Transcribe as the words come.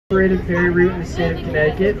Operated ferry route in the state of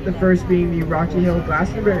Connecticut, the first being the Rocky Hill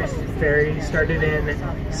Glastonbury ferry, started in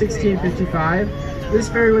 1655. This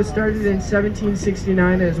ferry was started in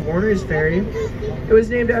 1769 as Warner's Ferry. It was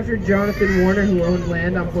named after Jonathan Warner, who owned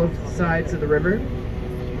land on both sides of the river.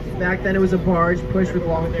 Back then it was a barge pushed with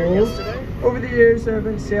long poles. Over the years there have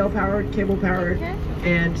been sail-powered, cable-powered,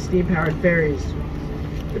 and steam-powered ferries.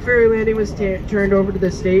 The ferry landing was turned over to the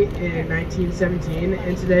state in 1917,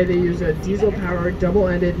 and today they use a diesel-powered,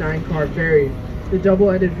 double-ended 9-car ferry. The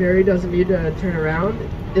double-ended ferry doesn't need to turn around.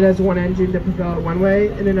 It has one engine to propel it one way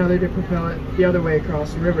and another to propel it the other way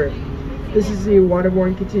across the river. This is the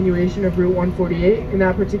waterborne continuation of Route 148, and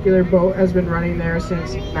that particular boat has been running there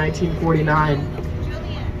since 1949.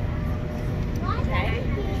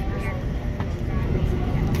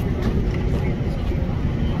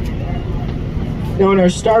 Now on our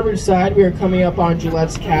starboard side, we are coming up on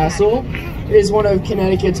Gillette's Castle. It is one of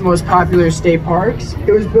Connecticut's most popular state parks.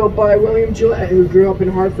 It was built by William Gillette, who grew up in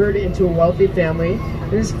Hartford into a wealthy family,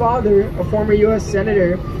 and his father, a former U.S.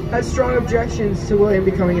 Senator, had strong objections to William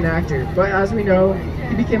becoming an actor. But as we know,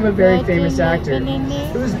 he became a very famous actor.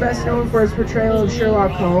 He was best known for his portrayal of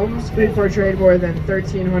Sherlock Holmes, who he portrayed more than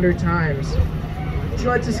 1,300 times.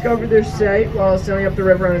 Gillette discovered their site while sailing up the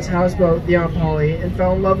river on his houseboat, the Aunt Polly, and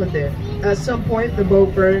fell in love with it. At some point, the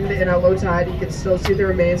boat burned, and at low tide, you could still see the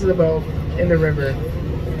remains of the boat in the river.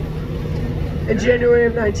 In January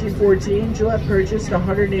of 1914, Gillette purchased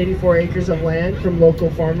 184 acres of land from local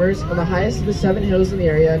farmers on the highest of the 7 hills in the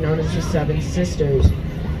area, known as the Seven Sisters.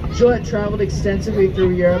 Gillette traveled extensively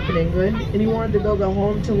through Europe and England, and he wanted to build a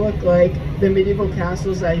home to look like the medieval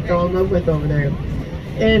castles that he fell in love with over there.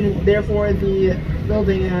 And therefore, the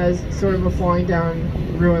building has sort of a falling down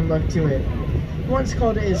ruin look to it. He once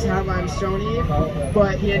called it his Hat Limestone Heap,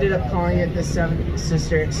 but he ended up calling it the Seventh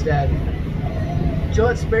Sister instead.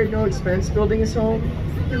 Gillette spared no expense building his home.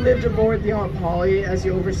 He lived aboard the Aunt Polly as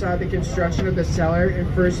he oversaw the construction of the cellar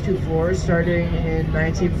and first 2 floors starting in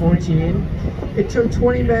 1914. It took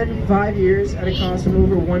 20 men 5 years at a cost of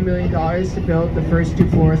over $1 million to build the first 2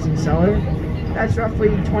 floors and cellar. That's roughly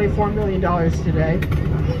 $24 million today.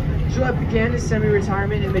 Gillette began his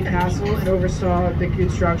semi-retirement in the castle and oversaw the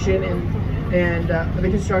construction and the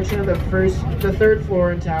construction of the 3rd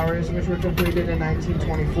floor and towers, which were completed in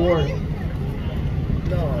 1924.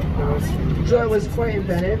 Gillette was quite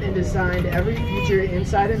inventive and designed every feature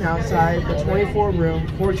inside and outside the 24-room,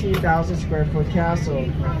 14,000 square foot castle.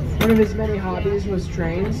 One of his many hobbies was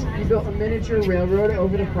trains. He built a miniature railroad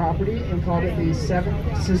over the property and called it the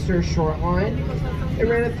Seventh Sister Short Line. It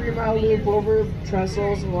ran a 3-mile loop over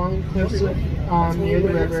trestles along cliffs near the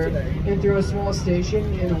river and through a small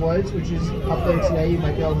station in the woods, which is up there today. You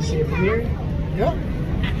might be able to see it from here. Yep.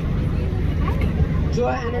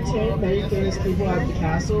 Gillette entertained many famous people at the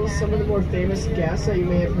castle. Some of the more famous guests that you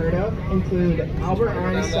may have heard of include Albert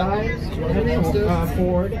Einstein, Henry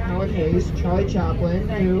Ford, Helen Hayes, Charlie Chaplin,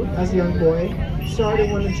 who, as a young boy, starred in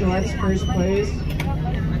one of Gillette's first plays,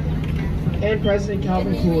 and President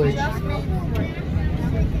Calvin Coolidge.